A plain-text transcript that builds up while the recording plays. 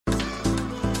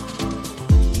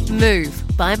Move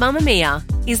by Mamamia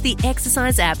is the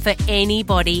exercise app for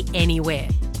anybody, anywhere.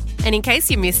 And in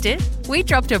case you missed it, we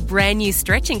dropped a brand new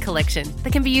stretching collection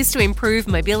that can be used to improve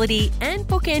mobility and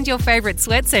bookend your favourite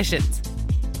sweat sessions.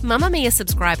 Mamamia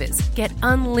subscribers get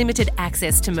unlimited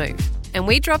access to Move, and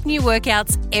we drop new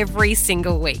workouts every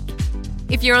single week.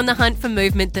 If you're on the hunt for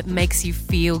movement that makes you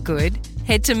feel good,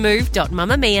 head to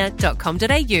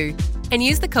move.mamamia.com.au and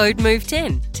use the code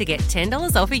MOVE10 to get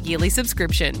 $10 off a yearly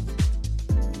subscription.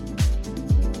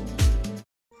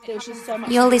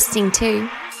 You're listening to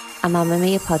a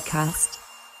Mamamia podcast.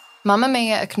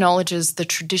 Mamamia acknowledges the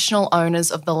traditional owners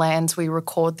of the lands we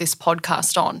record this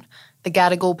podcast on, the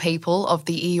Gadigal people of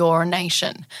the Eora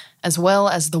Nation, as well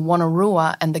as the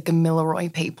Wonnarua and the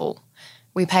Gamilaroi people.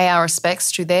 We pay our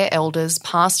respects to their elders,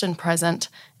 past and present,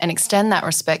 and extend that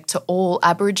respect to all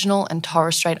Aboriginal and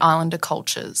Torres Strait Islander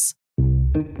cultures.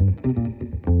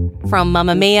 From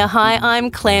Mamamia, hi,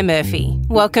 I'm Claire Murphy.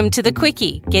 Welcome to The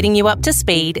Quickie, getting you up to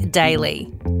speed daily.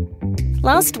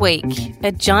 Last week,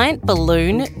 a giant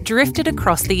balloon drifted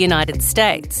across the United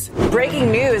States. Breaking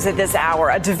news at this hour,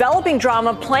 a developing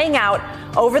drama playing out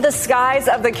over the skies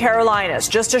of the Carolinas.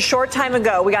 Just a short time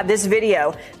ago, we got this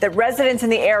video that residents in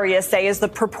the area say is the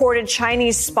purported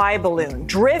Chinese spy balloon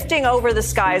drifting over the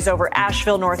skies over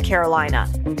Asheville, North Carolina.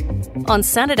 On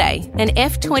Saturday, an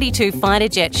F-22 fighter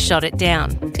jet shot it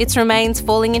down, its remains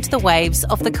falling into the waves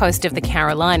off the coast of the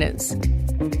Carolinas.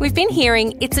 We've been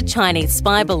hearing it's a Chinese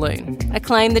spy balloon, a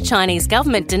claim the Chinese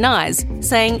government denies,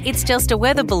 saying it's just a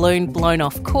weather balloon blown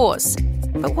off course.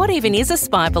 But what even is a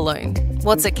spy balloon?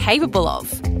 What's it capable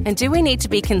of? And do we need to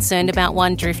be concerned about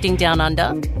one drifting down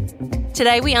under?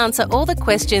 Today we answer all the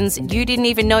questions you didn't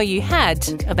even know you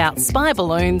had about spy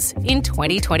balloons in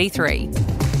 2023.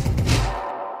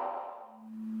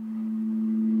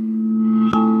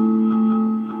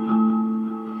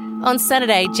 On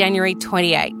Saturday, January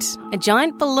 28, a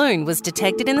giant balloon was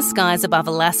detected in the skies above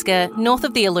Alaska, north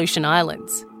of the Aleutian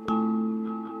Islands.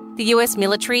 The US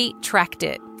military tracked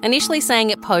it, initially saying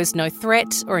it posed no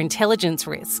threat or intelligence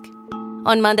risk.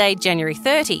 On Monday, January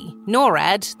 30,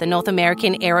 NORAD, the North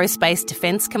American Aerospace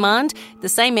Defense Command, the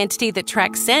same entity that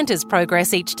tracks Santa's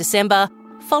progress each December,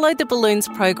 followed the balloon's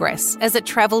progress as it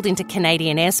travelled into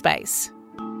Canadian airspace.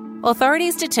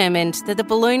 Authorities determined that the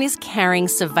balloon is carrying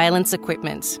surveillance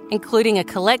equipment, including a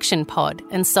collection pod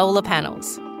and solar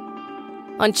panels.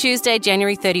 On Tuesday,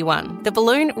 January 31, the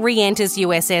balloon re-enters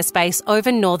US airspace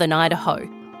over northern Idaho,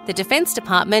 the Defense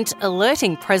Department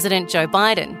alerting President Joe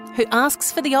Biden, who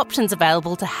asks for the options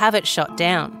available to have it shot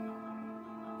down.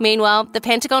 Meanwhile, the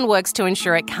Pentagon works to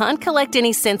ensure it can't collect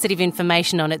any sensitive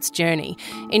information on its journey,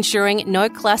 ensuring no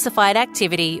classified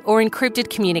activity or encrypted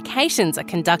communications are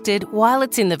conducted while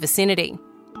it's in the vicinity.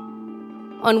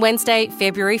 On Wednesday,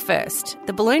 February 1st,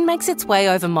 the balloon makes its way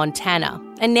over Montana,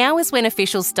 and now is when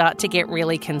officials start to get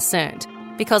really concerned,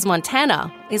 because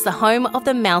Montana is the home of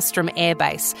the Malmstrom Air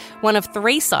Base, one of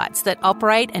 3 sites that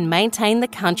operate and maintain the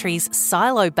country's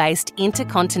silo-based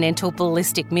intercontinental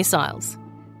ballistic missiles.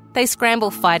 They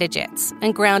scramble fighter jets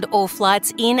and ground all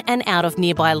flights in and out of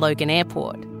nearby Logan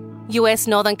Airport. US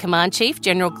Northern Command Chief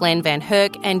General Glenn Van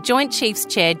Herk and Joint Chiefs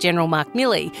Chair General Mark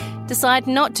Milley decide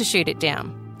not to shoot it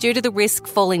down due to the risk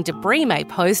falling debris may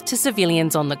pose to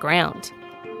civilians on the ground.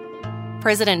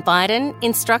 President Biden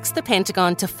instructs the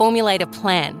Pentagon to formulate a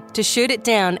plan to shoot it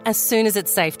down as soon as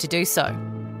it's safe to do so.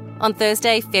 On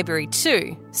Thursday, February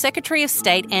 2, Secretary of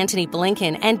State Antony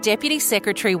Blinken and Deputy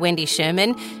Secretary Wendy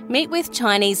Sherman meet with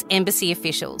Chinese embassy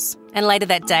officials. And later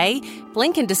that day,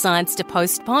 Blinken decides to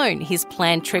postpone his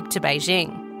planned trip to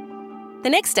Beijing.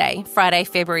 The next day, Friday,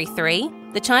 February 3,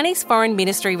 the Chinese Foreign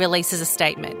Ministry releases a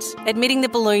statement admitting the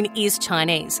balloon is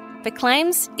Chinese, but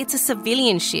claims it's a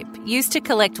civilian ship used to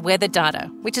collect weather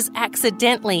data, which has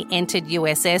accidentally entered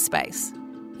US airspace.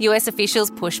 US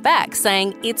officials push back,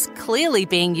 saying it's clearly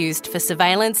being used for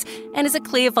surveillance and is a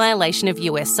clear violation of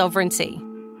US sovereignty.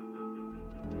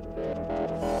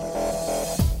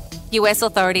 US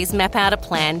authorities map out a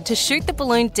plan to shoot the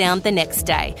balloon down the next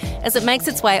day as it makes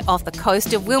its way off the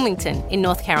coast of Wilmington in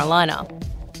North Carolina.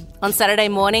 On Saturday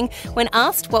morning, when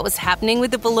asked what was happening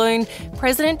with the balloon,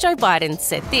 President Joe Biden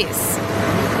said this.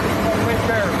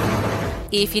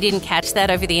 If you didn't catch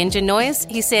that over the engine noise,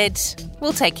 he said,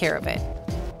 "We'll take care of it."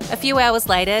 A few hours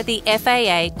later, the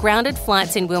FAA grounded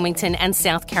flights in Wilmington and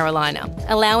South Carolina,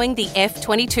 allowing the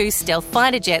F-22 stealth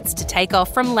fighter jets to take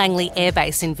off from Langley Air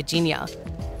Base in Virginia.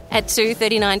 At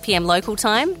 2:39 p.m. local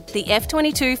time, the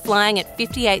F-22 flying at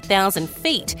 58,000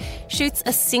 feet shoots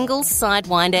a single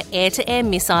Sidewinder air-to-air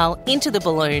missile into the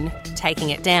balloon, taking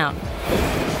it down.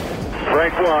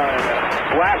 Break 1,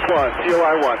 last one,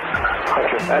 COI 1.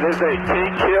 That is a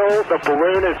big kill. The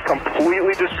balloon is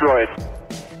completely destroyed.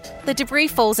 The debris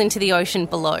falls into the ocean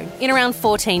below, in around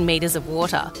 14 metres of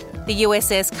water. The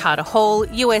USS Carter Hall,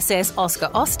 USS Oscar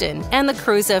Austin and the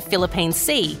cruiser Philippine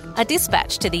Sea are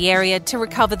dispatched to the area to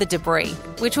recover the debris,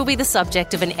 which will be the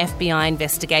subject of an FBI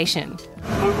investigation.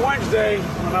 On Wednesday,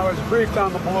 when I was briefed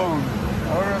on the balloon,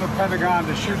 I ordered the Pentagon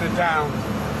to shoot it down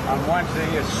on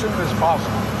Wednesday as soon as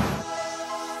possible.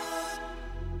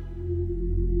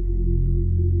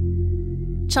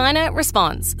 China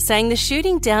responds, saying the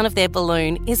shooting down of their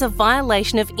balloon is a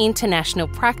violation of international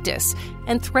practice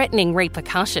and threatening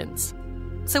repercussions.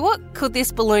 So what could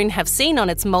this balloon have seen on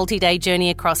its multi-day journey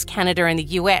across Canada and the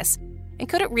US? And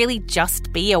could it really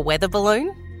just be a weather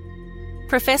balloon?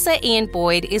 Professor Ian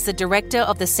Boyd is the director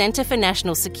of the Centre for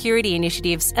National Security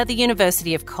Initiatives at the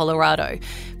University of Colorado.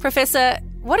 Professor,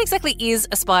 what exactly is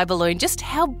a spy balloon? Just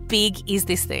how big is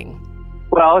this thing?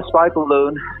 Well, a spy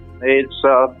balloon, it's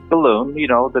a balloon,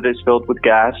 that is filled with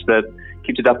gas that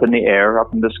keeps it up in the air,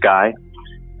 up in the sky.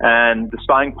 And the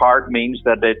spying part means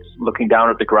that it's looking down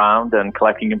at the ground and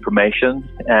collecting information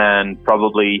and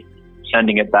probably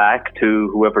sending it back to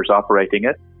whoever's operating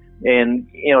it. In,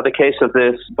 the case of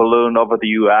this balloon over the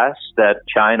U.S. that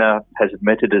China has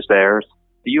admitted is theirs,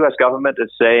 the U.S. government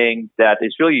is saying that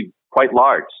it's really quite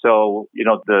large. So,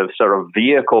 the sort of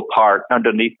vehicle part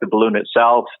underneath the balloon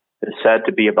itself is said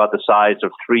to be about the size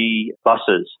of 3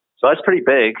 buses. So that's pretty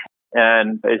big.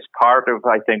 And it's part of,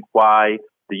 I think, why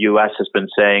the U.S. has been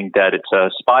saying that it's a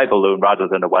spy balloon rather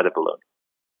than a weather balloon.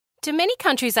 Do many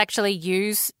countries actually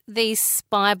use these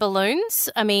spy balloons?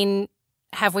 I mean,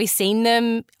 have we seen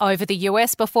them over the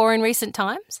US before in recent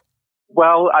times?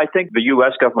 Well, I think the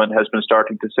U.S. government has been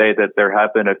starting to say that there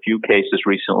have been a few cases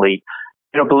recently.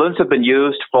 Balloons have been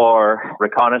used for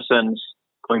reconnaissance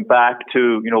going back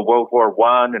to, World War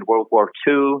I and World War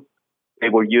II. They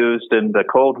were used in the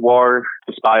Cold War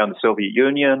to spy on the Soviet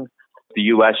Union. The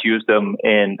U.S. used them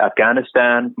in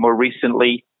Afghanistan more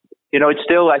recently. It's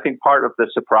still, I think, part of the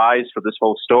surprise for this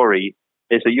whole story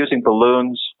is that using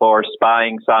balloons for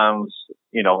spying sounds,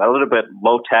 a little bit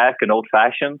low-tech and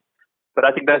old-fashioned. But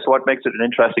I think that's what makes it an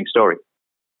interesting story.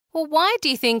 Well, why do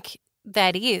you think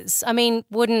that is? I mean,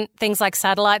 wouldn't things like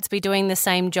satellites be doing the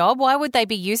same job? Why would they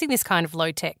be using this kind of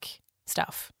low-tech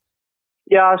stuff?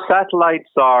 Yeah, satellites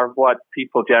are what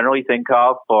people generally think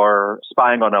of for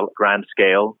spying on a grand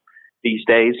scale these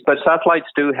days. But satellites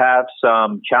do have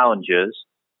some challenges.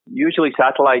 Usually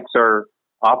satellites are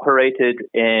operated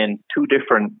in 2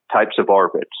 different types of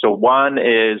orbit. So one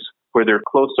is where they're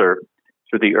closer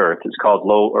to the Earth. It's called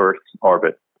low Earth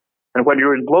orbit. And when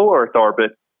you're in low Earth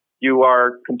orbit, you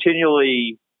are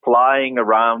continually flying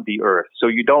around the Earth. So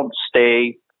you don't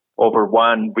stay over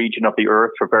one region of the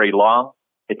Earth for very long.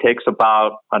 It takes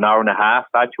about an hour and a half,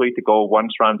 actually, to go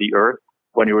once around the Earth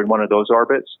when you're in one of those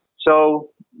orbits. So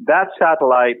that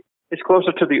satellite is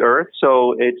closer to the Earth,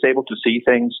 so it's able to see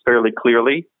things fairly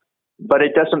clearly. But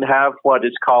it doesn't have what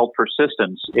is called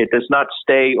persistence. It does not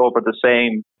stay over the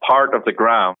same part of the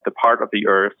ground, the part of the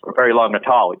Earth, for very long at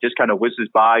all. It just kind of whizzes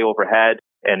by overhead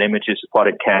and images what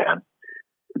it can.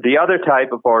 The other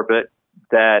type of orbit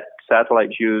that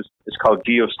satellites use is called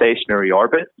geostationary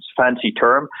orbit. It's a fancy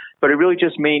term, but it really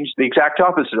just means the exact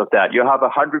opposite of that. You have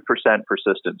 100%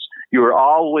 persistence. You are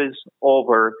always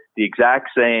over the exact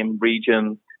same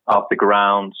region of the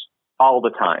ground all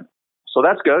the time. So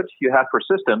that's good. You have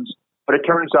persistence, but it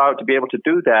turns out to be able to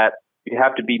do that, you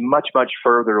have to be much, much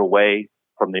further away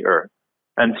from the Earth.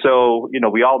 And so,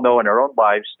 we all know in our own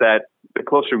lives that the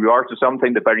closer you are to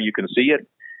something, the better you can see it.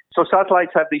 So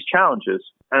satellites have these challenges.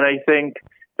 And I think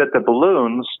that the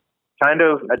balloons kind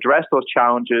of address those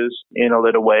challenges in a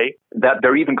little way, that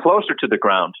they're even closer to the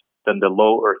ground than the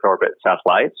low Earth orbit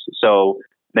satellites. So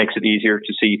it makes it easier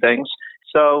to see things.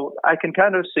 So I can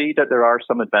kind of see that there are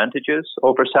some advantages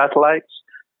over satellites.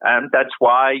 And that's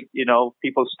why,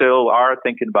 people still are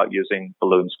thinking about using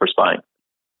balloons for spying.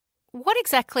 What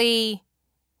exactly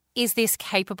is this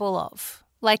capable of?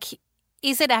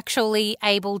 Is it actually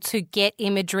able to get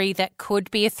imagery that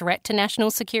could be a threat to national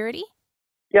security?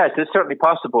 Yes, it's certainly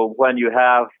possible when you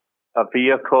have a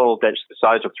vehicle that's the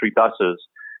size of 3 buses,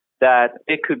 that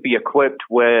it could be equipped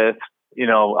with,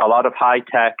 a lot of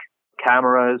high-tech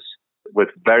cameras with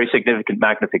very significant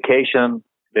magnification.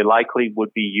 They likely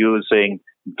would be using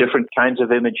different kinds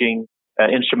of imaging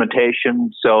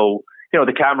instrumentation. So,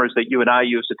 the cameras that you and I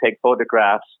use to take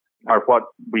photographs are what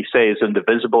we say is in the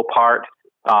visible part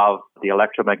of the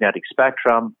electromagnetic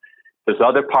spectrum. There's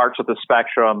other parts of the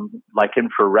spectrum, like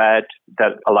infrared,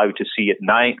 that allow you to see at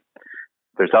night.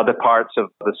 There's other parts of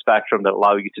the spectrum that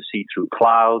allow you to see through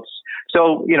clouds.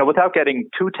 So, without getting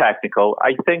too technical,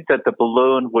 I think that the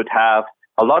balloon would have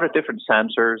a lot of different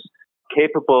sensors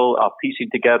capable of piecing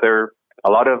together a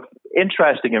lot of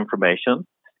interesting information.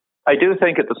 I do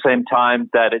think at the same time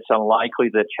that it's unlikely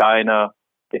that China,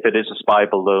 if it is a spy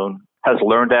balloon, has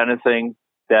learned anything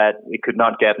that it could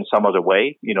not get in some other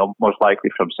way, most likely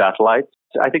from satellites.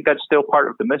 I think that's still part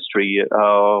of the mystery.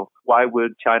 Why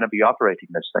would China be operating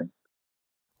this thing?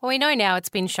 Well, we know now it's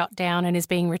been shot down and is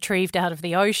being retrieved out of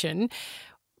the ocean.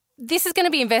 This is going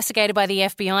to be investigated by the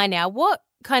FBI now. What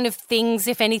kind of things,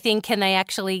 if anything, can they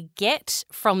actually get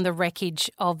from the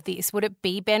wreckage of this? Would it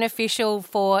be beneficial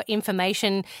for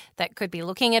information that could be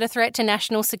looking at a threat to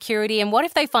national security? And what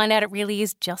if they find out it really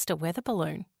is just a weather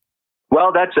balloon?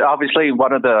 Well, that's obviously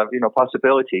one of the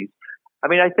possibilities. I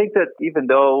mean, I think that even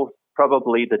though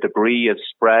probably the debris is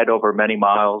spread over many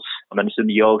miles and it's in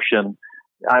the ocean,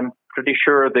 I'm pretty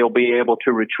sure they'll be able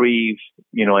to retrieve,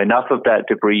 enough of that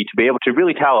debris to be able to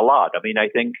really tell a lot. I mean, I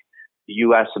think the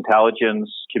U.S.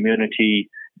 intelligence community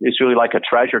is really like a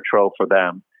treasure trove for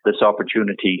them, this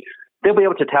opportunity. They'll be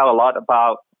able to tell a lot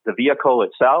about the vehicle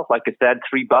itself. Like I said,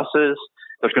 3 buses.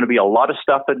 There's going to be a lot of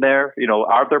stuff in there.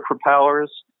 Are there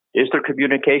propellers? Is there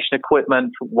communication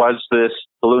equipment? Was this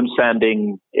balloon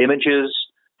sending images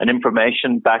and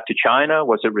information back to China?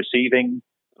 Was it receiving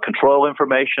control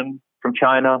information from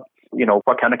China?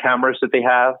 What kind of cameras did they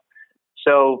have?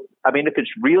 So, I mean, if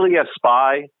it's really a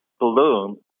spy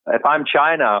balloon, if I'm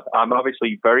China, I'm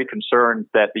obviously very concerned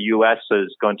that the U.S.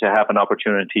 is going to have an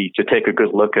opportunity to take a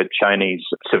good look at Chinese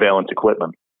surveillance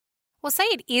equipment. Well, say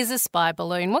it is a spy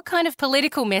balloon. What kind of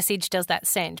political message does that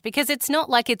send? Because it's not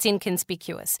like it's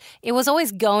inconspicuous. It was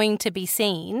always going to be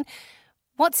seen.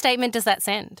 What statement does that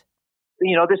send?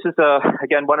 This is,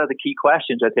 again, one of the key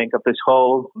questions, I think, of this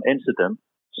whole incident.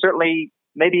 Certainly,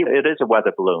 maybe it is a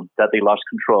weather balloon that they lost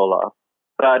control of.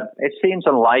 But it seems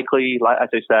unlikely, as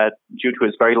I said, due to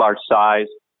its very large size.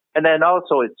 And then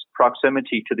also its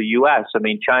proximity to the U.S. I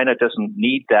mean, China doesn't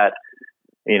need that,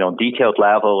 detailed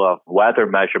level of weather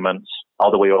measurements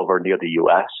all the way over near the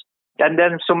U.S. And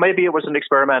then, so maybe it was an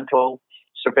experimental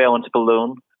surveillance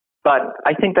balloon. But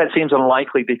I think that seems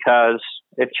unlikely because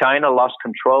if China lost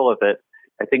control of it,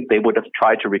 I think they would have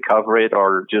tried to recover it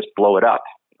or just blow it up,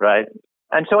 right?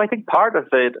 And so I think part of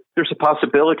it, there's a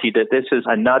possibility that this is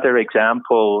another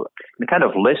example, a kind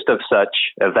of list of such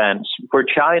events where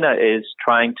China is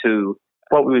trying to,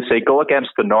 what we would say, go against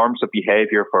the norms of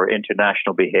behavior for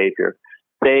international behavior.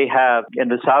 They have, in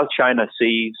the South China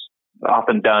Seas,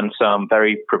 often done some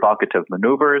very provocative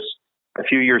maneuvers. A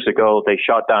few years ago, they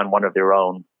shot down one of their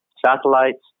own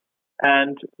satellites.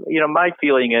 And, my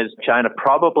feeling is China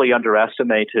probably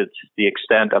underestimated the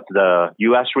extent of the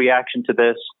U.S. reaction to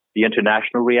this, the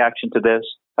international reaction to this.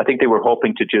 I think they were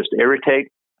hoping to just irritate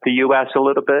the U.S. a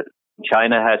little bit.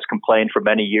 China has complained for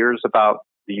many years about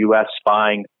the U.S.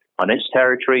 spying on its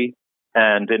territory.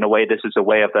 And in a way, this is a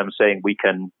way of them saying we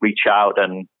can reach out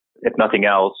and, if nothing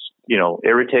else,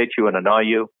 irritate you and annoy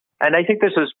you. And I think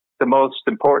this is the most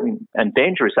important and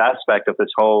dangerous aspect of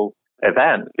this whole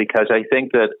event, because I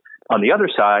think that on the other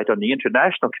side, on the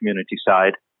international community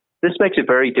side, this makes it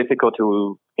very difficult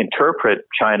to interpret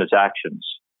China's actions.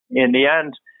 In the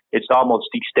end, it's almost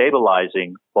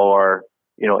destabilizing for,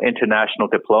 international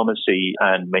diplomacy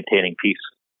and maintaining peace.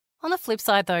 On the flip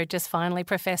side, though, just finally,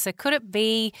 Professor, could it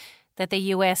be that the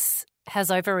US has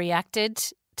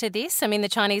overreacted to this? I mean, the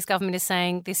Chinese government is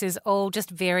saying this is all just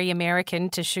very American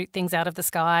to shoot things out of the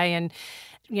sky and,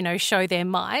 show their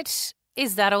might.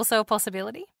 Is that also a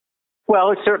possibility?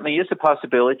 Well, it certainly is a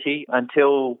possibility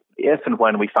until if and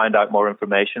when we find out more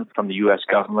information from the U.S.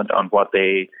 government on what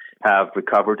they have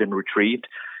recovered and retrieved.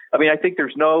 I mean, I think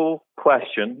there's no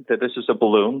question that this is a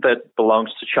balloon that belongs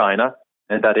to China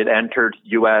and that it entered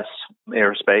U.S.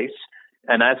 airspace.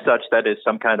 And as such, that is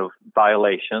some kind of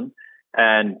violation.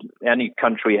 And any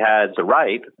country has the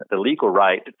right, the legal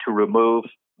right, to remove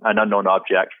an unknown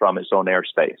object from its own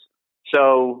airspace.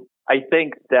 So I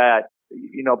think that,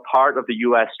 part of the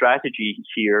U.S. strategy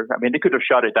here, I mean, they could have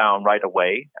shut it down right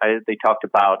away. They talked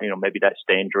about, maybe that's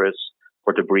dangerous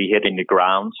for debris hitting the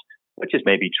ground, which is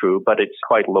maybe true, but it's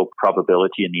quite low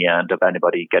probability in the end of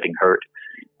anybody getting hurt.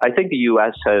 I think the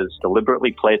U.S. has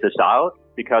deliberately played this out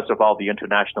because of all the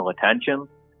international attention,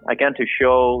 again, to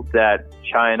show that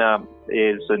China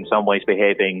is in some ways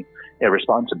behaving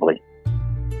irresponsibly.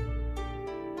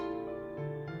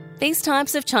 These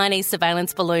types of Chinese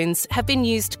surveillance balloons have been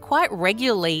used quite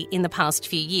regularly in the past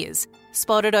few years,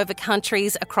 spotted over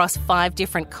countries across 5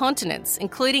 different continents,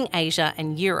 including Asia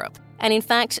and Europe. And in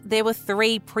fact, there were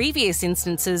 3 previous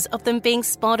instances of them being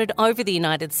spotted over the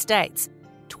United States.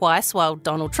 twice while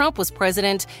Donald Trump was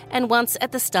president and once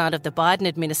at the start of the Biden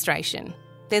administration.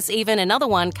 There's even another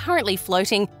one currently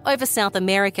floating over South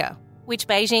America, which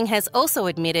Beijing has also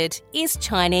admitted is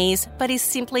Chinese but is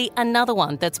simply another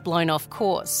one that's blown off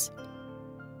course.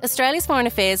 Australia's Foreign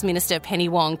Affairs Minister Penny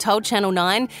Wong told Channel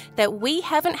 9 that we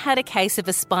haven't had a case of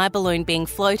a spy balloon being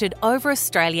floated over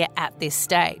Australia at this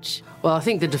stage. Well, I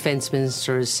think the Defence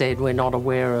Minister has said we're not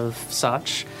aware of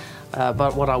such.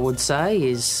 But what I would say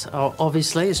is,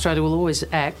 obviously, Australia will always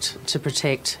act to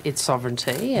protect its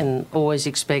sovereignty and always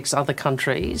expects other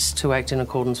countries to act in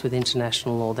accordance with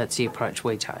international law. That's the approach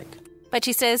we take. But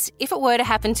she says if it were to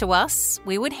happen to us,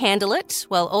 we would handle it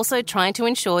while also trying to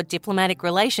ensure diplomatic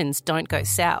relations don't go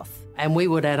south. And we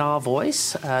would add our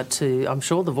voice to, I'm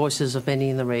sure, the voices of many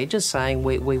in the region saying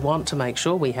we want to make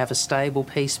sure we have a stable,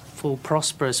 peaceful,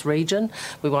 prosperous region.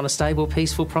 We want a stable,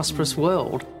 peaceful, prosperous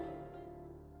world.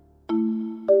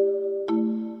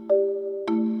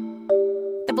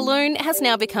 The balloon has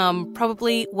now become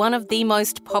probably one of the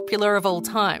most popular of all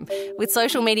time, with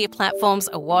social media platforms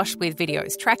awash with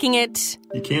videos tracking it.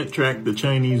 You can't track the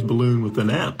Chinese balloon with an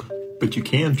app, but you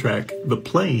can track the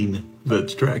plane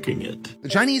that's tracking it. The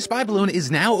Chinese spy balloon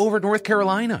is now over North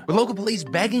Carolina, with local police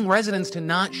begging residents to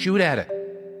not shoot at it.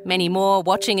 Many more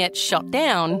watching it shot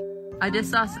down. I just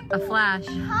saw a flash.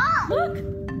 Paul! Look!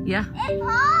 Yeah. It's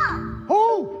Paul!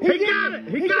 Oh! He got it!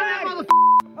 He got that motherfucker!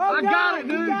 Oh, I got it,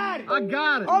 dude! I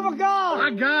got it! Oh my God! I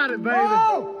got it, baby!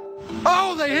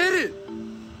 Oh, they hit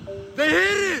it! They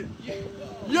hit it!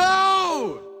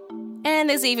 Yo! And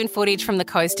there's even footage from the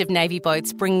coast of Navy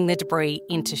boats bringing the debris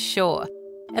into shore.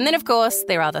 And then, of course,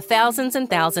 there are the thousands and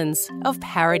thousands of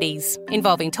parodies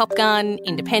involving Top Gun,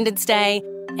 Independence Day,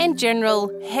 and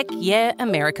general heck yeah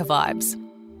America vibes.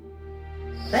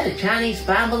 Is that a Chinese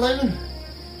spy balloon?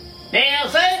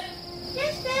 Nelson?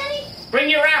 Yes, Daddy? Bring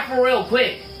your rifle real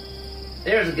quick.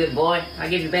 There's a good boy. I'll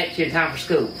give you back to you in time for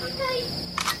school. Okay.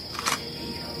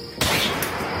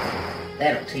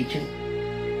 That'll teach him.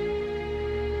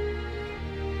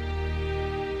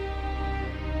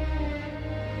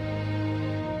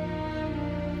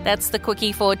 That's the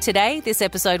quickie for today. This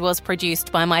episode was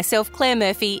produced by myself, Claire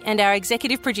Murphy, and our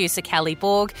executive producer, Callie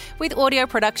Borg, with audio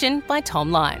production by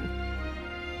Tom Lyne.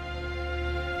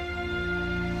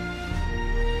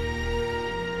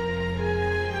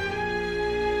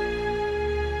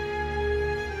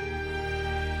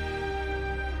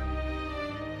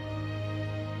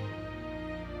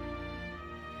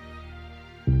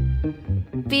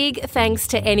 Big thanks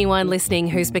to anyone listening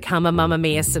who's become a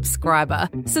Mamamia subscriber.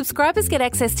 Subscribers get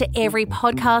access to every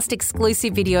podcast,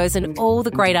 exclusive videos, and all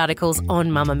the great articles on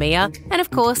Mamamia. And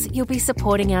of course, you'll be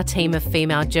supporting our team of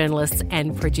female journalists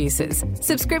and producers.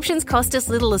 Subscriptions cost as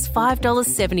little as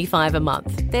 $5.75 a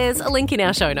month. There's a link in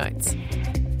our show notes.